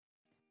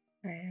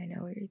Right, I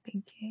know what you're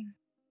thinking.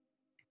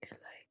 You're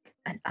like,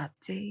 an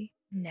update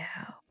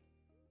now.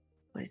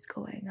 What is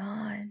going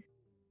on?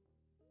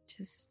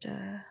 Just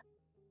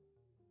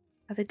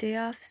have a day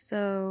off,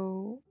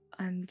 so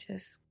I'm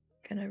just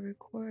gonna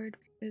record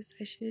because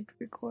I should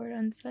record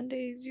on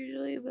Sundays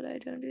usually, but I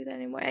don't do that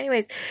anymore.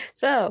 Anyways,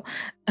 so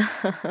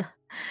I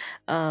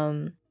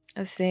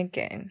was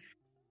thinking,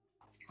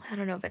 I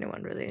don't know if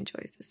anyone really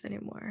enjoys this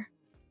anymore.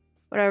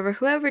 Whatever,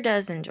 whoever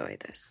does enjoy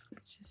this,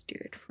 let's just do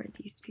it for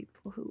these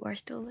people who are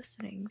still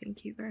listening.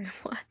 Thank you very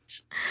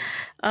much.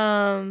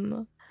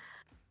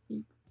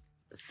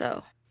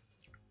 So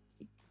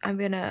I'm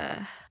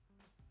gonna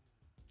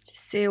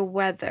just say a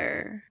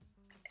weather,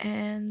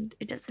 and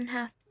it doesn't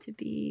have to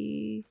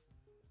be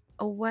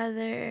a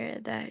weather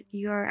that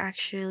you're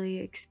actually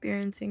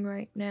experiencing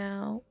right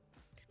now,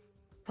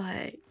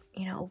 but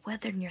a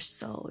weather in your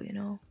soul,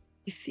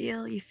 you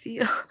feel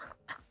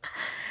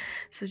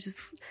so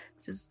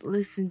just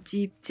listen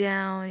deep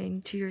down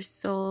into your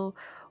soul.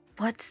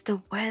 What's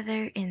the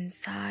weather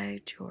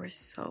inside your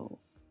soul?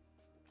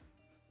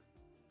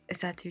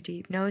 Is that too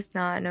deep? No, it's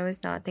not.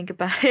 Think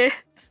about it.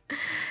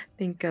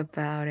 Think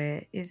about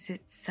it. Is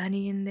it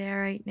sunny in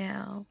there right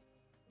now?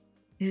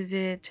 Is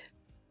it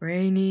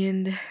rainy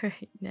in there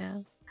right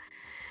now?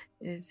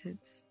 Is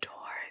it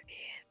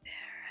stormy in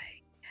there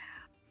right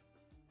now?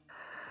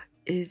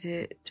 Is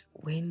it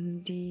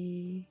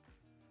windy?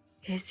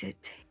 Is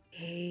it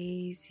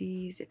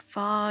hazy? Is it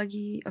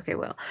foggy? Okay,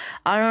 well,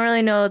 I don't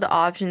really know what the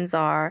options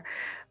are.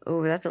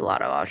 Oh, that's a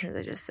lot of options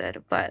I just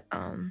said. But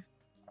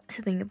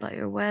so think about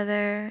your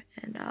weather,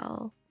 and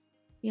I'll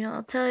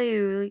tell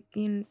you.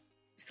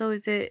 So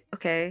is it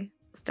okay?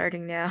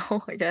 Starting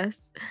now, I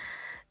guess.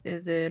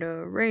 Is it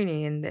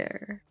raining in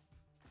there?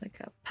 Like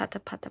a pata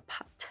pata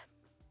pat.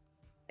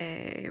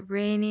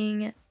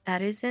 Raining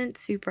that isn't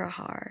super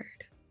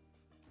hard.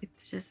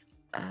 It's just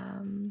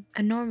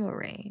a normal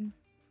rain.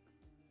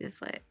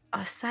 Just like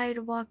a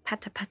sidewalk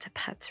pata pata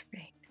pat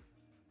rain.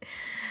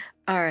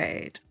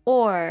 Alright.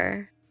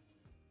 Or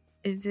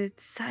is it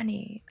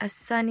sunny? A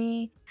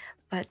sunny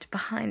but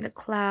behind the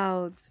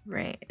clouds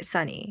rain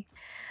sunny,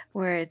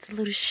 where it's a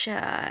little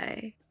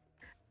shy,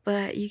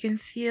 but you can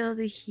feel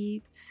the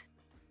heat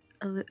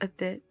a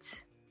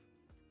bit.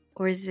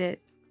 Or is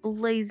it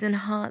blazing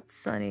hot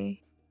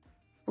sunny?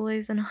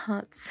 Blazing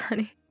hot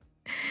sunny.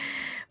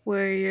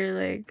 Where you're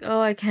like,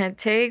 oh, I can't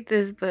take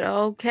this, but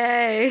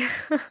okay.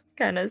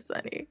 Kind of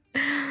sunny.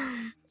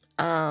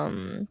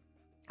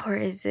 Or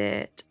is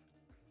it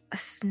a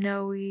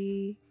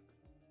snowy,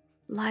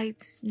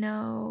 light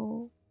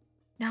snow,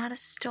 not a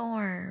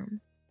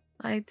storm,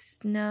 light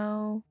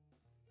snow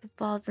that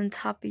falls on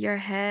top of your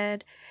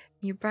head,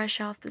 and you brush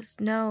off the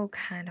snow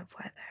kind of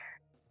weather?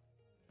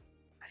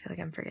 I feel like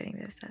I'm forgetting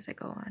this as I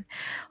go on.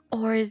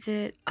 Or is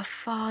it a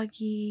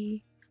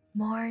foggy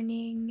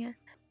morning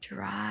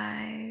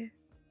drive,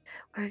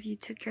 where if you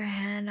took your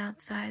hand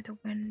outside the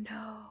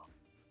window,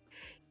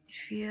 you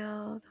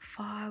feel the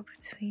fog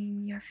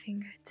between your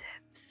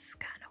fingertips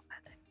kind of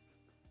weather?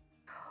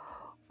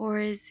 Or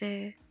is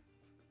it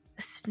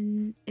a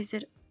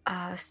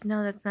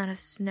snow that's not a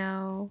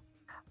snow,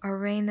 or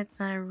rain that's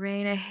not a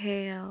rain, a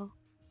hail?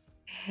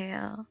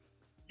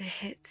 It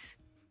hits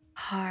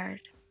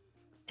hard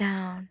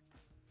down,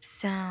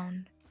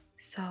 sound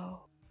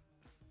so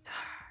dark.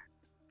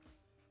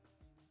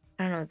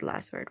 I don't know what the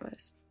last word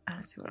was.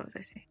 Honestly, what was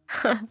I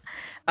saying?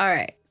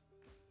 Alright.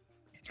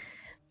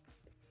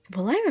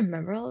 Will I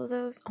remember all of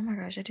those? Oh my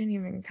gosh, I didn't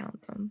even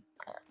count them.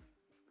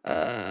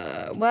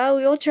 Well,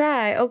 we'll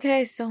try.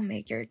 Okay, so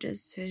make your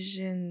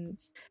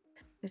decisions.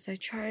 As I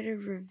try to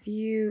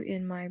review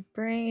in my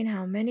brain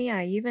how many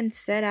I even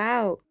set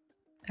out.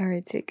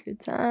 Alright, take your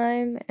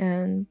time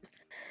and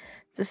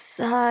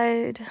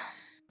decide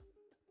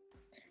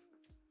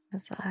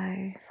as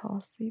I fall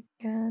asleep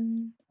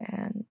again.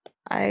 And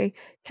I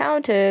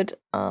counted,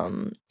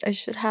 I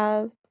should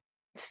have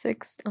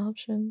 6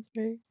 options,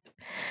 right?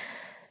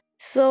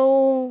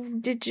 So,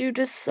 did you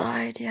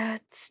decide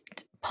yet?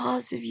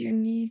 Pause if you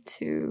need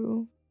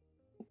to.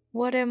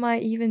 What am I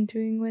even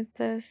doing with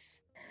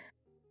this?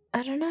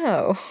 I don't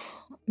know.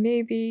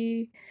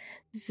 Maybe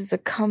this is a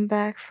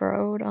comeback for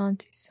old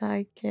Auntie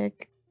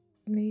Psychic.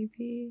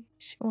 Maybe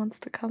she wants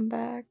to come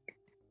back.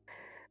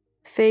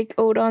 Fake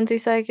old Auntie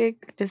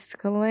Psychic.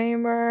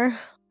 Disclaimer.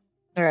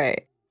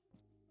 Alright.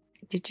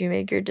 Did you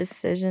make your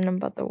decision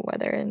about the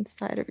weather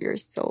inside of your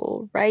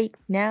soul right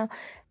now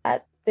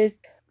at this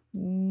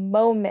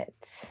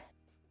moment?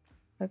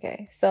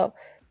 Okay, so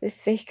this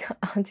fake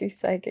Auntie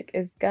Psychic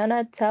is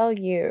gonna tell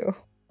you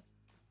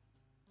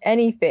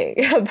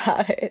anything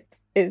about it.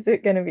 Is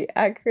it gonna be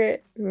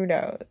accurate? Who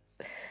knows?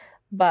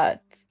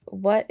 But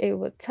what it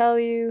will tell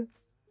you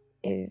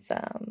is,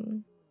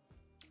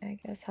 I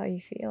guess, how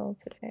you feel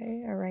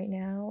today or right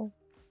now.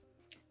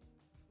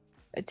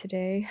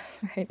 Today,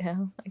 right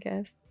now, I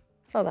guess.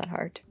 It's not that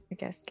hard to,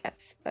 guess,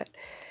 but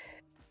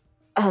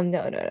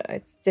no,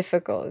 it's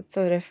difficult. It's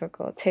so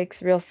difficult. It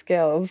takes real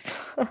skills.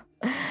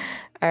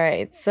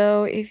 Alright,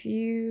 so if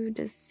you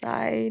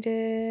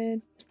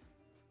decided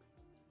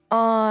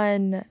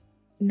on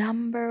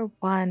number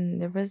 1.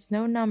 There was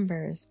no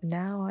numbers, but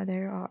now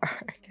there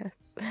are, I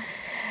guess.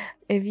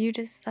 If you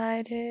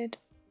decided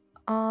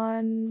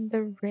on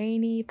the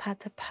rainy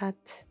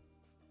patapat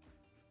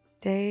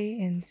day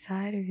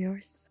inside of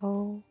your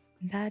soul,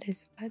 that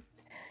is what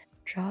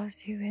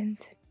draws you in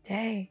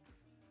today.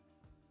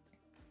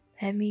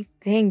 Let me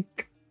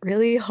think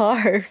really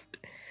hard.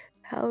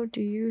 How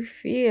do you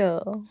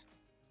feel?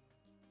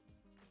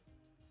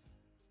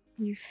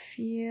 You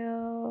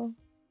feel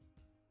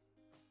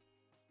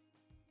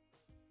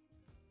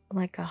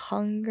like a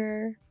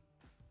hunger,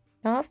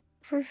 not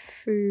for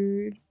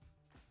food,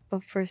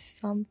 but for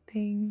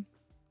something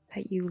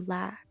that you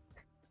lack,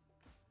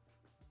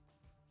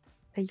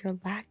 that you're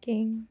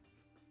lacking,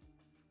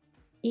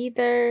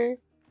 either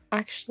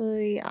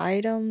actually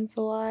items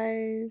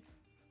wise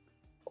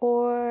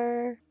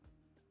or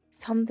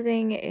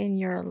something in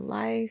your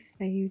life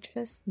that you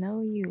just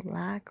know you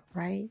lack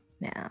right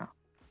now.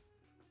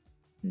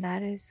 And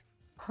that is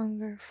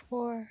hunger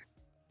for.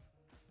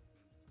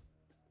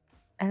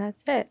 And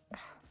that's it.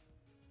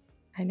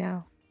 I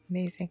know.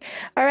 Amazing.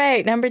 All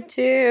right, number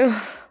 2.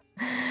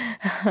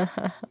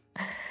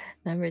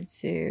 Number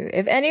 2.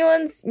 If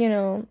anyone's,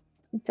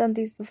 done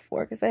these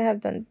before, because I have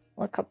done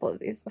a couple of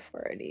these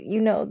before already, you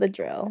know the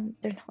drill.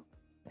 They're not.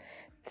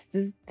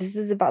 This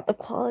is about the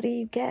quality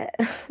you get.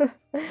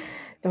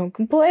 Don't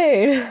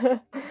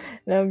complain.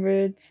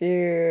 Number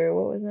 2.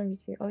 What was number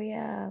 2? Oh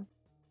yeah.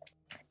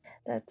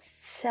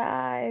 That's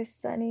shy,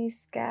 sunny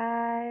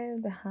sky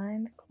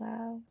behind the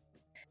clouds.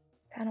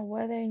 Kind of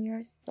weather in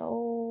your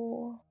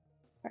soul.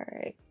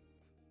 Alright.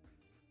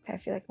 Kind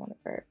of feel like I want to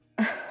burp.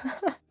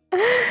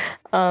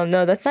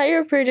 No, that's not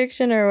your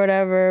prediction or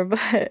whatever,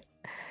 but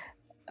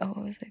what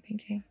was I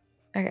thinking?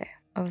 Okay,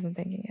 I wasn't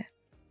thinking it.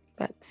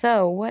 But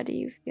so, what do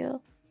you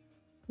feel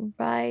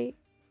right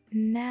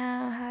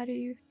now? How do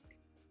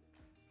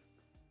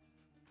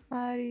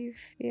you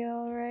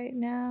feel right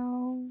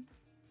now?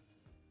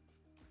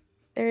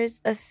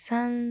 There's a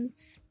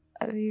sense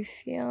of you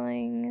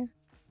feeling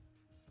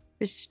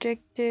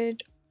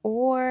restricted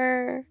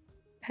or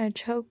kind of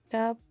choked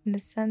up in the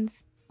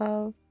sense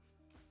of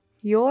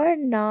you're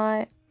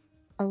not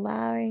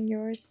allowing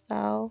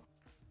yourself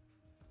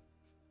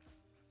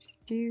to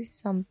do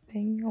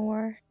something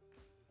or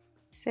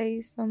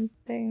say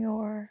something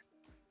or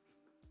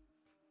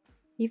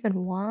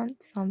even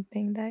want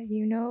something that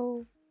you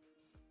know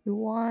you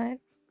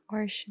want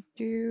or should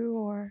do,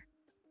 or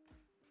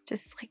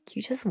just like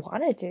you just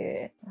want to do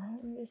it. I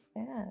don't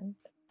understand.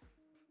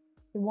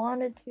 You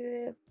want to do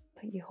it,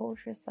 but you hold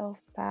yourself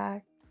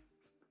back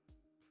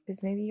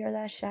because maybe you're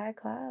that shy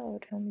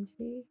cloud, homie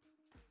G.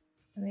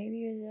 Maybe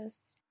you're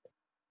just,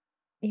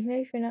 even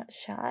if you're not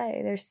shy,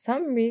 there's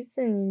some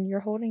reason you're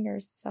holding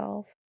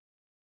yourself,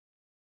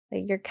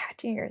 like you're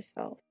catching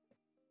yourself.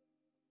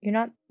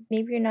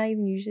 Maybe you're not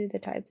even usually the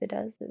type that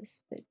does this,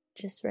 but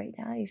just right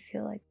now you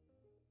feel like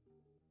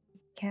you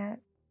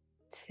can't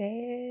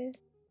say it.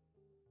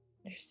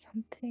 There's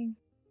something.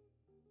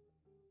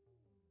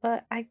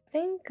 But I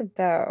think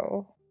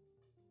though,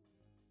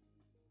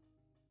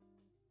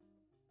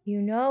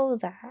 you know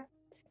that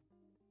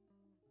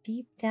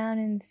deep down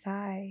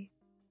inside,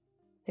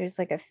 there's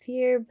like a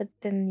fear, but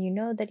then you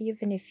know that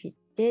even if you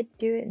did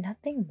do it,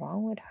 nothing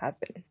wrong would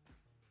happen.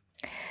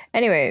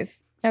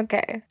 Anyways,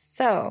 okay,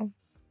 so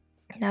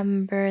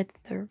number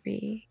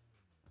 3.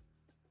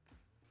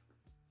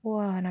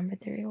 Whoa, number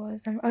 3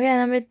 was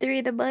number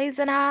 3, the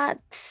blazing hot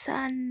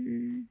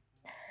sun.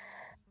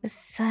 The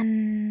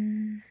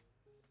sun.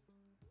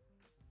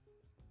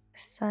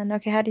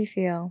 Okay, how do you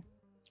feel?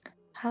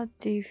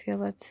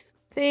 Let's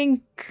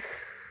think.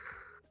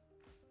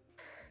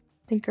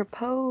 Think or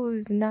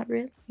pose, not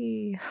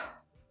really.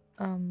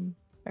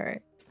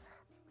 Alright.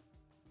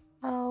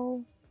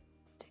 How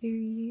do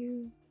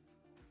you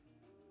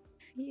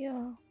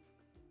feel?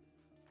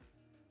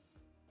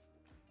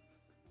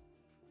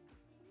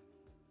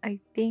 I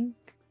think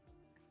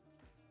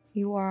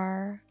you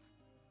are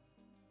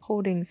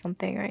holding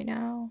something right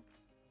now.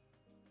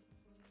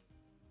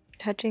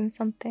 Touching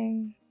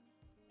something,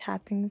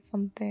 tapping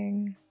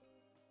something.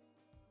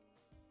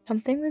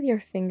 Something with your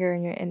finger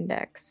and your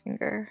index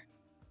finger.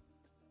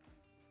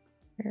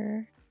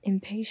 You're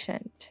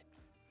impatient.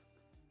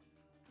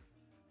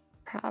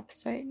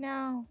 Perhaps right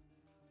now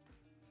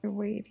you're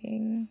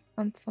waiting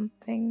on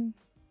something.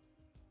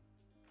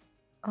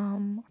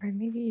 Or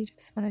maybe you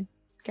just want to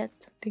get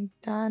something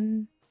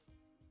done.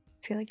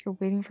 I feel like you're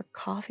waiting for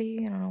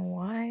coffee. I don't know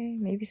why.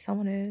 Maybe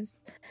someone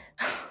is.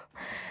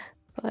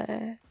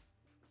 But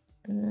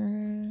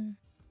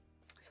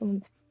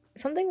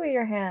something with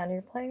your hand.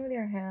 You're playing with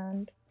your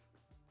hand.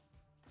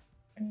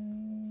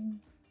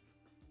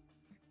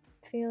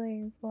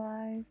 Feelings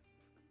wise,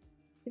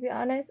 to be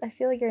honest, I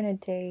feel like you're in a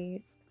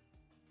daze.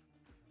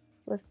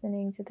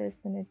 Listening to this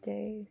in a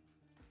daze.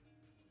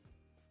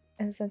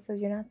 In the sense of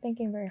you're not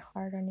thinking very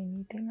hard on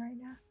anything right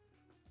now.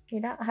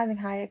 You're not having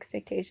high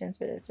expectations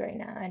for this right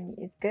now, and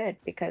it's good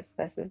because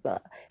this is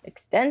the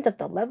extent of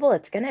the level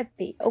it's gonna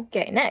be.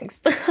 Okay,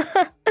 next.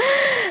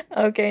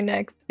 Okay,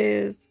 next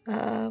is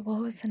what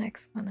was the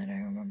next one? I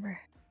don't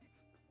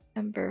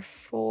Number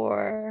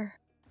 4.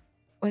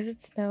 Was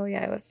it snow?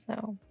 Yeah, it was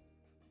snow.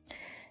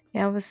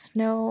 Yeah, it was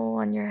snow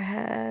on your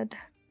head.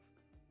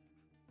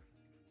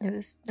 It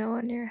was snow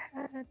on your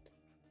head.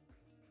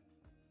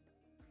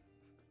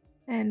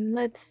 And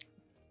let's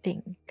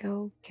think.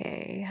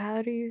 Okay,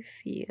 how do you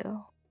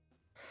feel?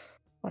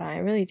 Well, I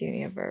really do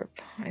need a burp.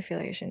 I feel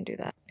like I shouldn't do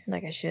that.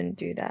 Like, I shouldn't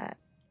do that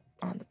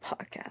on the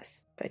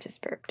podcast, but I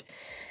just burped.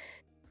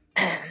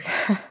 Now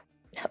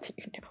that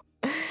you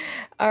know.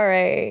 All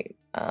right.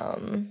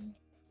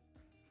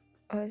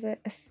 What was it?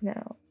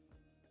 Snow.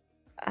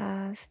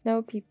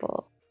 Snow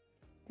people.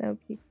 Snow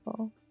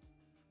people.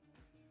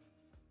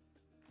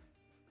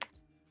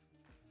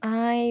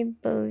 I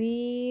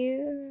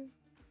believe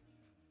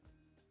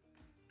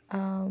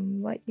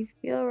what you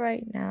feel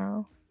right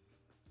now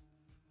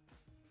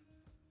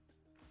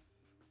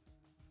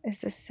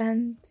is a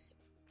sense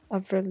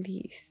of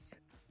release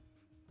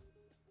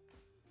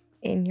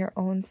in your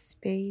own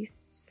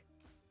space,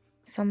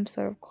 some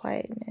sort of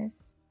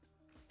quietness,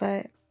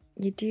 but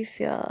you do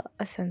feel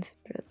a sense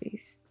of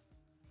release.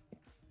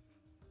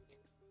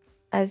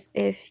 As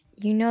if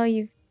you know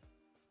you've...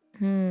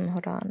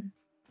 hold on.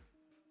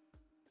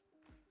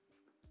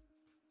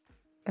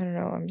 I don't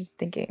know, I'm just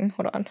thinking.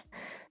 Hold on.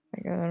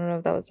 Like, I don't know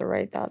if that was the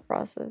right thought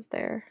process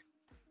there.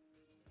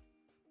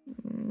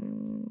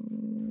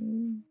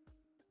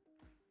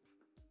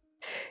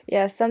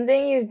 Yeah,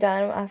 something you've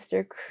done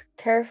after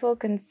careful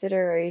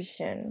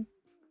consideration.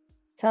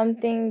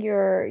 Something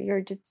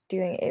you're just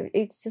doing.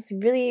 It's just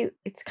really,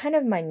 it's kind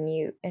of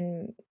minute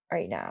and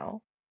right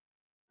now.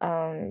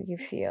 You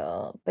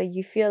feel, but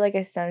you feel like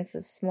a sense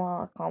of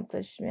small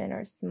accomplishment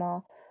or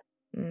small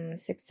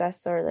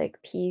success or like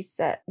peace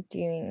at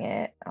doing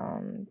it.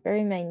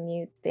 Very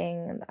minute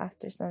thing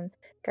after some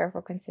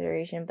careful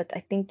consideration. But I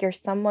think you're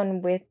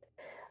someone with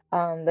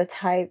the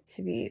type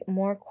to be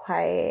more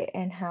quiet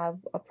and have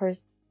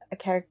a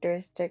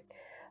characteristic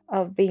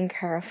of being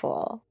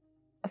careful,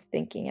 of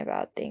thinking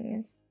about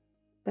things.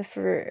 But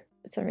for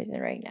some reason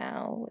right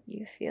now, what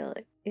you feel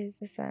is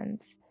a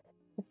sense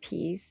of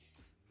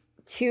peace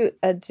to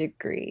a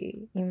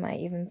degree. You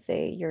might even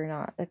say you're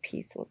not a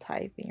peaceful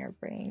type in your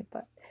brain,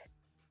 but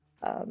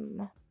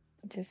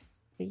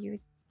just you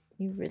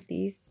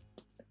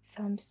released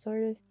some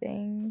sort of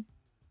thing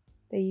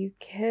that you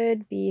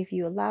could be if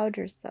you allowed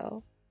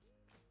yourself.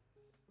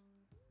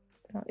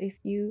 If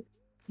you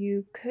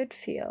could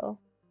feel,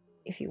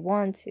 if you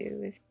want to,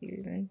 if you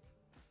even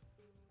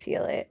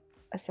feel it,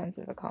 a sense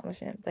of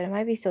accomplishment, but it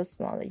might be so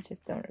small that you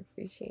just don't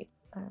appreciate.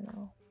 I don't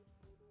know.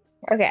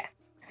 Okay,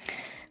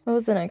 what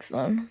was the next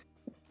one?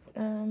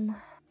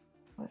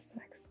 What's the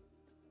next one?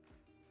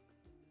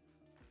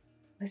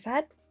 Was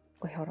that...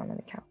 Wait, hold on, let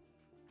me count.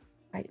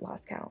 I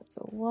lost count.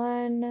 So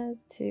 1,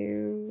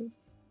 2,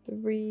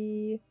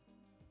 3,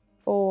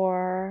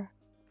 4,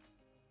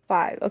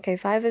 5. Okay,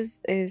 5 is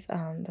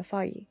the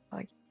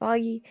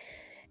foggy.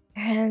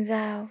 Hands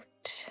out.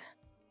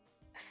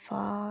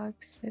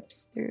 Fog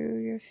slips through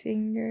your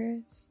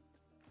fingers.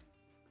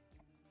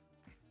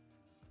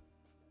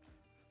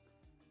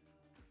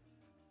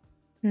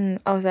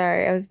 Oh,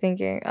 sorry. I was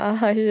thinking.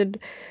 I should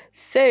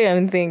say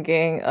I'm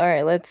thinking. All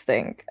right, let's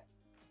think.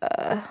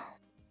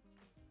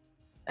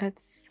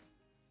 Let's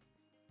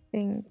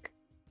think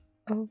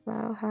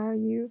about how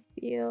you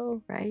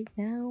feel right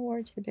now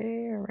or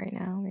today or right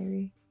now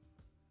maybe.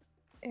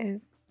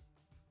 Is...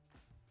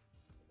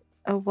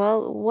 Oh,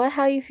 well,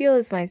 how you feel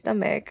is my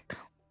stomach.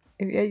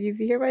 If you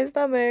hear my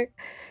stomach,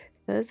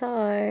 says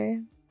hi.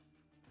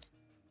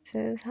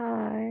 Says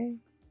hi.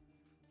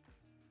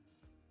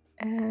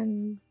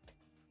 And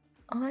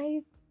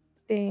I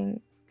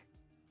think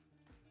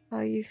how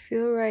you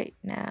feel right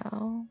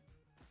now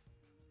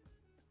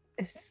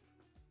is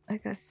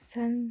like a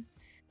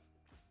sense...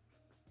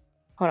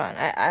 Hold on,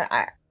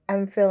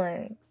 I'm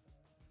feeling...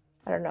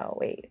 I don't know,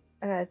 wait,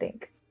 I gotta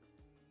think.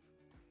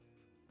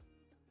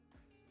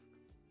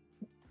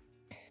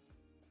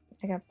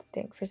 I have to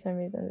think. For some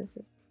reason, this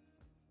is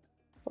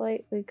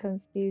slightly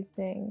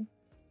confusing.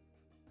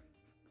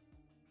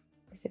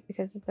 Is it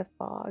because it's the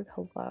fog?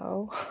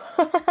 Hello?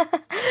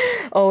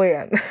 Oh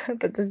wait,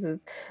 but this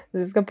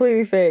is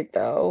completely fake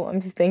though.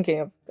 I'm just thinking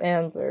of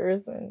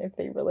answers and if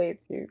they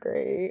relate to you,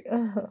 great.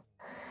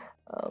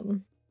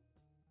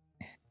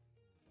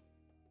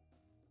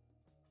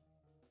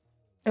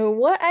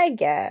 What I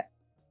get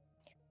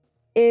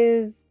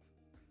is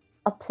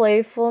a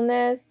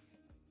playfulness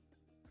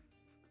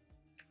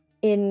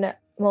in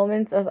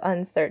moments of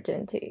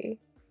uncertainty.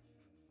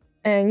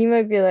 And you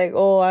might be like,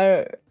 oh,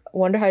 I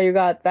wonder how you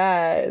got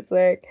that. It's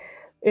like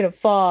in a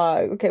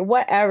fog. Okay,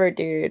 whatever,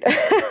 dude.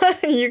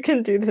 You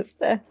can do this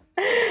then.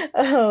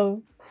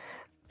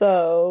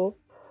 So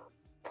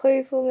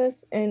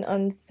playfulness and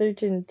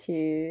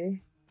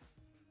uncertainty.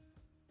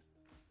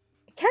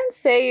 I can't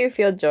say you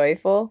feel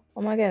joyful.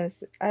 Oh my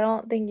goodness. I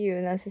don't think you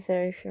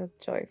necessarily feel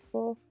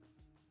joyful.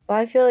 But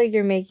I feel like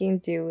you're making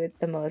do with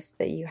the most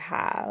that you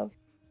have.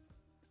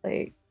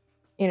 Like,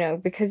 you know,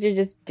 because you're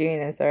just doing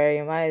this already,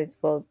 you might as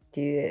well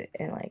do it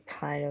and like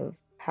kind of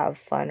have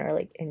fun or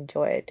like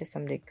enjoy it to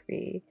some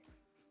degree.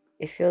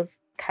 it feels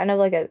kind of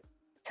like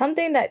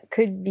something that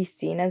could be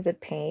seen as a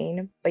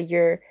pain, but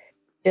you're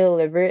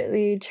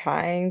deliberately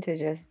trying to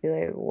just be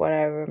like,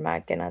 whatever, I'm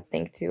not gonna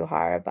think too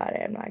hard about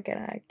it. I'm not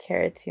gonna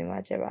care too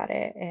much about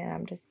it, and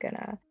I'm just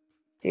gonna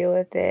deal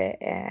with it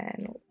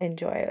and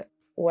enjoy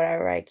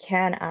whatever I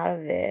can out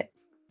of it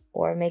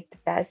or make the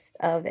best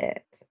of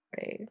it,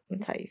 right?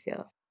 That's how you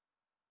feel.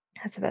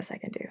 That's the best I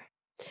can do.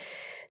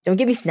 Don't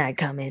give me snide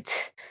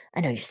comments.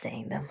 I know you're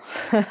saying them.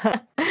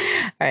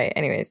 All right,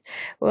 anyways,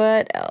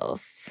 what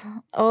else?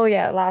 Oh,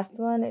 yeah, last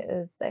one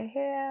is the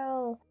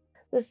hail.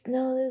 The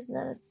snow that is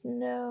not a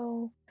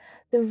snow.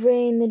 The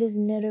rain that is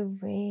not a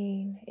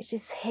rain. It's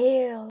just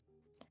hail.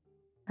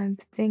 I'm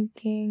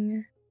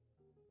thinking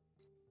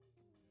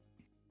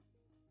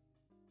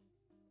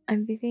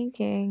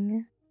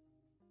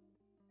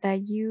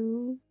that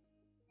you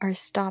are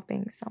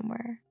stopping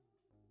somewhere.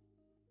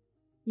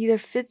 Either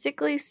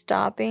physically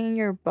stopping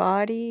your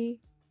body,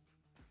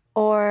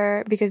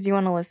 or because you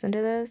want to listen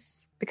to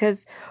this,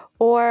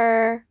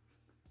 or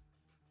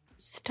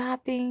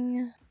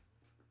stopping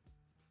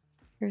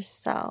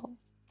yourself.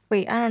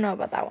 Wait, I don't know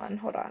about that one.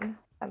 Hold on.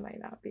 That might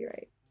not be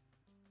right.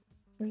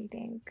 What do you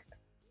think?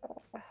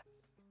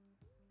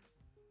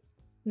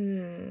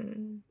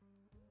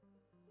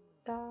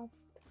 Stop.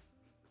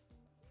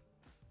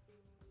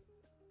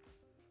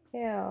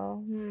 Yeah.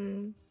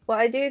 Well,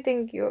 I do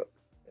think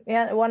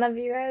one of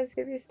you guys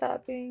could be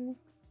stopping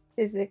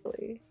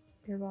physically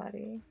your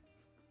body.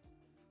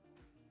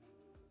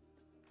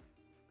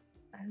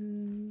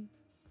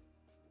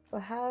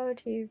 But how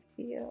do you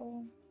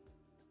feel?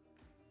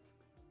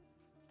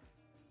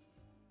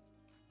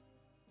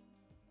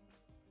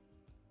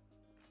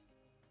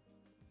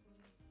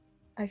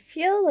 I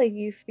feel like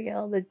you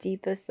feel the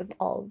deepest of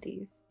all of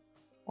these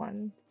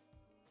ones.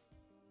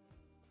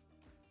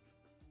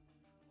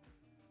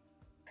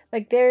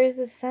 Like there is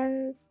a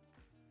sense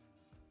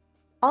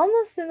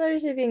almost similar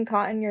to being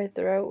caught in your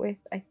throat with,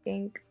 I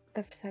think,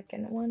 the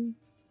second one,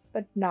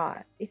 but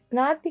not. It's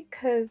not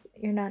because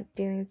you're not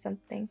doing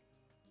something.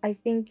 I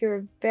think you're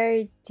a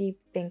very deep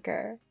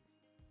thinker.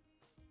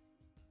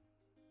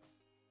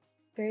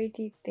 Very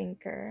deep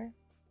thinker.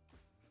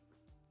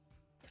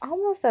 It's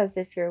almost as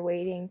if you're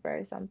waiting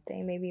for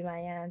something, maybe my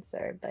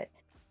answer, but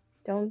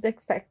don't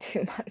expect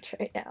too much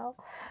right now.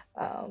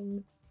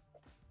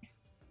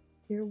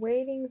 You're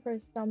waiting for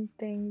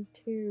something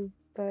too,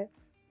 but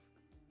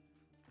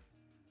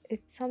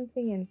it's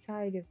something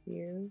inside of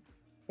you.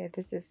 Okay,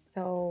 this is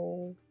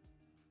so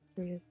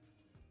weird.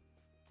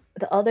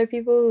 The other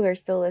people who are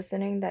still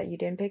listening that you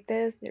didn't pick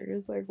this, they're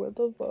just like, what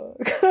the fuck?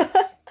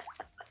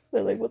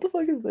 They're like, what the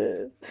fuck is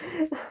this?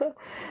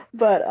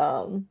 But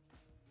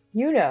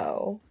you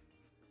know,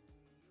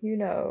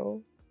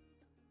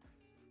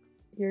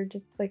 you're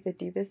just like the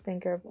deepest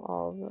thinker of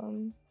all of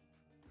them.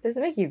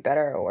 Doesn't make you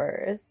better or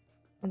worse,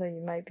 although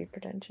you might be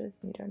pretentious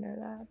and you don't know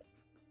that.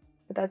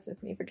 But that's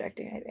just me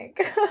projecting, I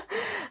think.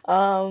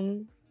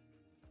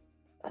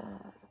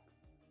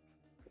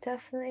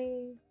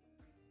 Definitely.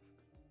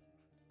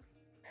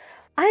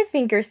 I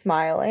think you're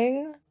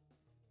smiling.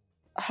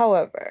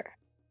 However,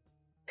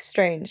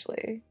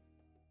 strangely,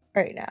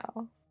 right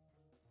now.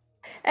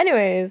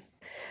 Anyways,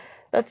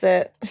 that's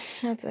it.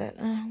 That's it.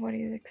 What do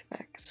you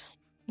expect?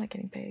 I'm not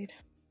getting paid.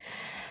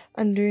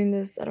 I'm doing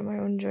this out of my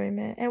own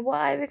enjoyment. And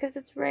why? Because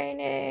it's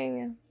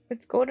raining.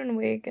 It's Golden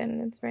Week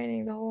and it's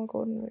raining the whole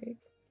Golden Week.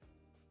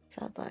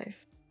 Sad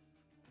life.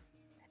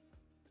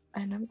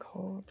 And I'm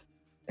cold.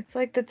 It's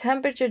like the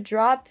temperature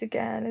dropped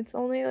again. It's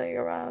only like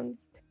around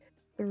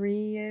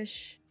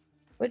 3-ish,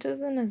 which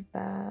isn't as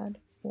bad.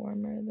 It's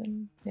warmer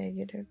than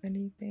negative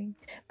anything.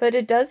 But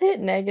it does hit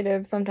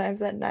negative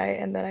sometimes at night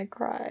and then I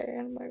cry and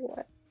I'm like,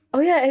 what? Oh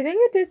yeah, I think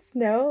it did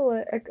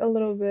snow like a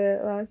little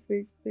bit last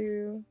week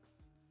too.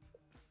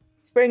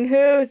 Spring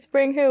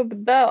who?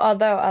 But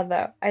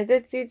although I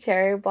did see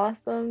cherry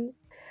blossoms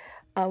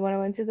when I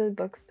went to the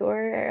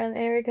bookstore around the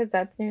area because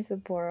that's near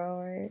Sapporo,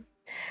 right?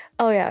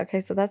 Oh yeah,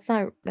 okay, so that's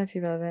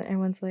irrelevant.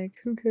 Everyone's like,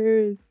 who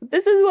cares? But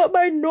this is what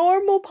my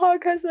normal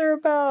podcasts are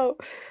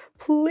about.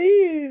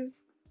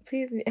 Please,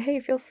 hey,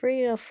 feel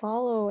free to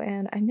follow.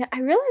 And I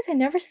realize I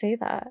never say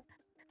that.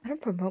 I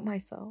don't promote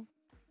myself.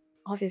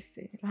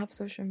 Obviously, I don't have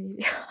social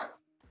media.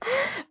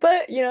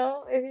 But,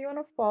 if you want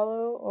to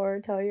follow or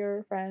tell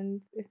your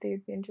friends if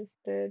they'd be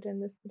interested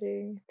in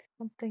listening to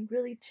something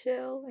really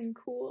chill and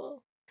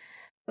cool,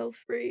 feel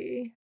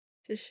free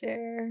to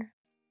share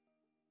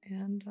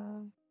and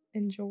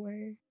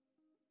enjoy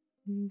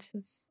and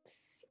just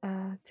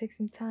take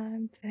some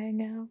time to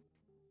hang out.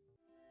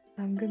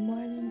 Good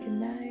morning, good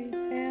night,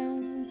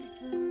 and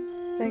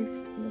thanks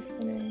for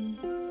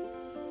listening.